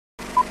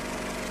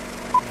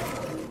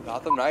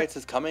Gotham Knights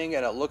is coming,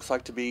 and it looks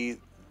like to be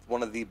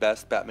one of the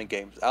best Batman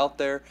games out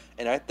there,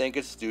 and I think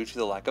it's due to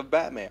the lack of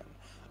Batman.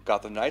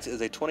 Gotham Knights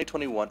is a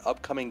 2021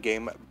 upcoming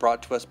game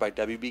brought to us by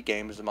WB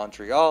Games in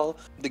Montreal.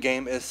 The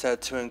game is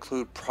set to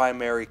include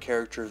primary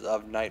characters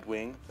of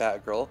Nightwing,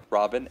 Batgirl,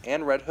 Robin,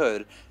 and Red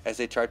Hood as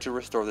they try to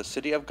restore the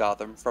city of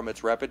Gotham from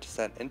its rapid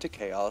descent into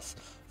chaos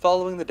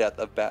following the death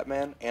of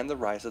Batman and the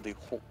rise of the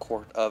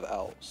Court of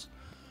Owls.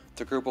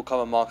 The group will come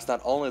amongst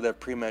not only the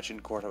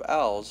pre-mentioned Court of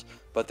Owls,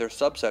 but their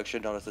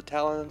subsection known as the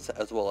Talons,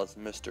 as well as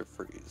Mr.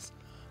 Freeze.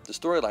 The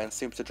storyline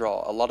seems to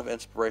draw a lot of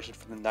inspiration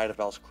from the Night of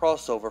Owls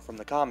crossover from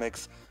the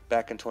comics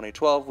back in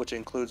 2012, which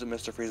includes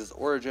Mr. Freeze's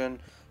origin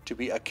to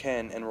be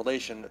akin in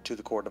relation to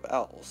the Court of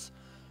Owls.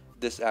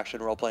 This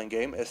action role-playing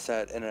game is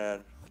set in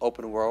an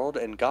open world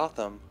in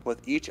Gotham,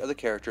 with each of the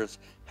characters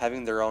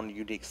having their own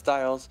unique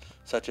styles,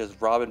 such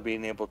as Robin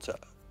being able to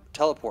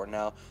teleport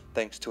now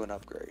thanks to an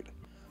upgrade.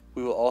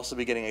 We will also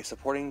be getting a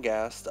supporting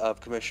cast of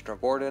Commissioner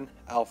Gordon,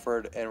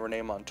 Alfred, and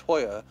Renee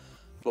Montoya,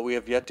 but we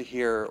have yet to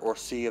hear or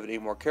see of any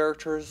more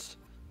characters,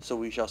 so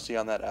we shall see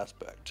on that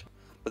aspect.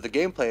 But the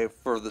gameplay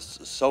for this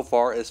so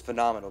far is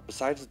phenomenal.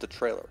 Besides the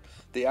trailer,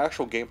 the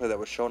actual gameplay that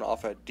was shown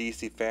off at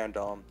DC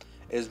Fandom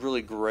is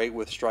really great,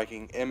 with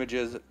striking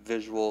images,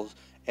 visuals,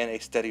 and a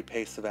steady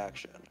pace of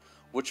action,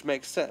 which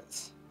makes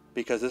sense,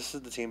 because this is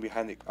the team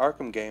behind the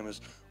Arkham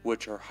games,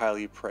 which are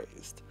highly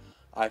praised.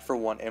 I, for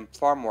one, am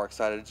far more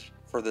excited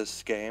for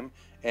this game,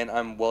 and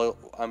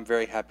I'm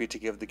very happy to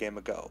give the game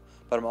a go.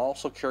 But I'm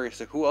also curious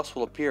to who else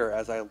will appear,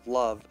 as I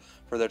love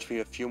for there to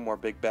be a few more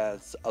big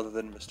bads other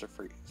than Mr.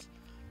 Freeze.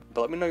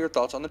 But let me know your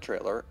thoughts on the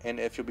trailer and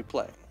if you'll be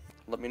playing.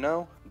 Let me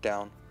know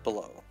down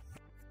below.